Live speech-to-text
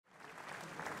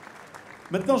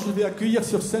Maintenant, je vais accueillir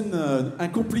sur scène un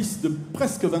complice de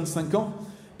presque 25 ans,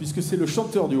 puisque c'est le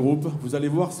chanteur du groupe. Vous allez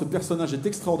voir, ce personnage est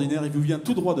extraordinaire. Il vous vient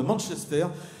tout droit de Manchester.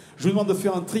 Je vous demande de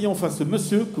faire un triomphe à ce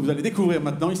monsieur que vous allez découvrir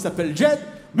maintenant. Il s'appelle Gead,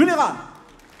 Mulheran.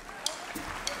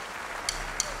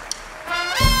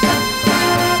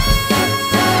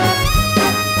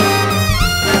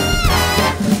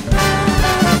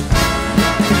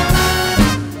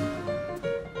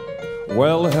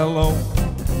 Well, hello,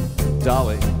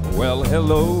 Dolly. Well,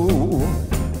 hello,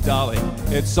 Dolly.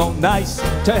 It's so nice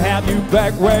to have you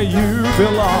back where you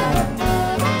belong.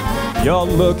 You're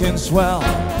looking swell,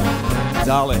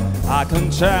 Dolly, I can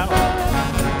tell.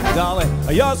 Dolly,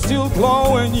 you're still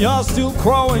glowing, you're still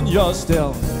growing, you're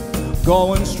still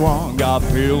going strong. I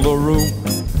feel the room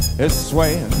is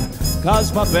swaying,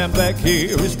 'cause my band back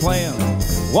here is playing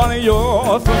one of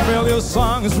your familiar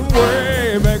songs from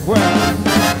way back when.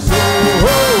 So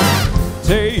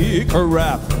take a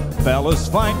rap, fellas,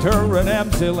 find her an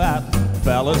empty lap.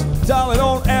 Fellas, Dolly,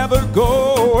 don't ever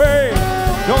go away,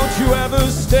 don't you ever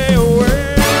stay away.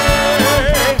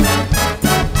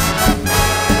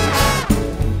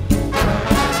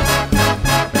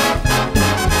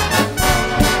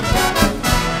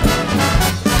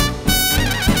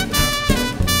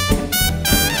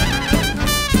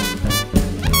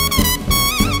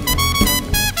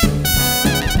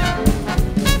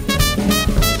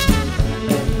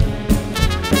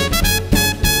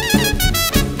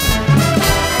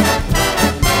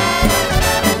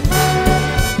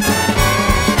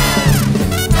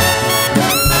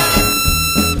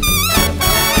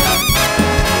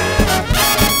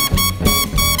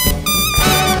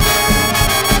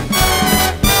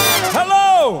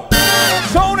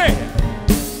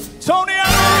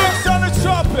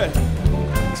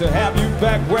 To have you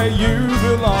back where you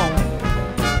belong.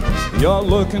 You're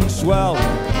looking swell,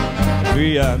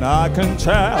 Vienne, I can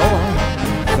tell.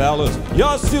 Fellas,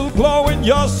 you're still glowing,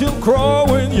 you're still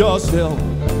growing, you're still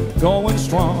going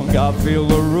strong. I feel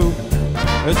the roof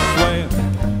is swaying,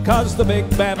 'cause the big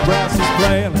band brass is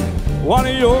playing one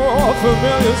of your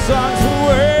familiar songs from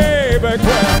way back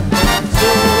when.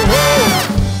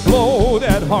 So blow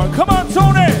that horn, come on,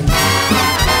 Tony!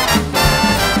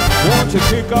 Won't you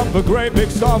kick up a great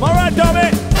big storm? All right,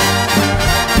 Dommy!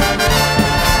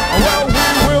 Well,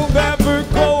 we will never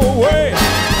go away.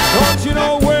 Don't you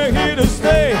know we're here to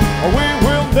stay? We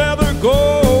will never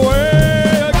go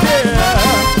away again.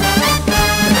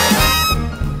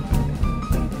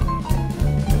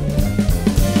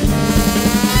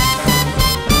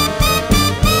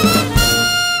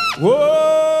 Whoa!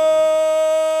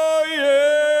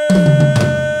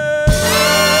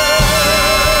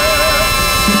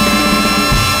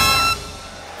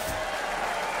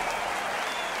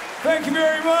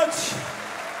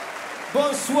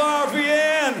 Bonsoir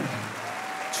Vienne,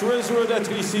 très heureux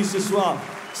d'être ici ce soir.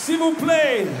 S'il vous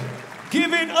plaît,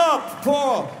 give it up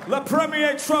pour la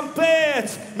première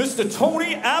trompette, Mr.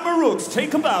 Tony Amouroux.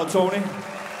 Take him out, Tony.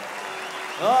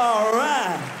 All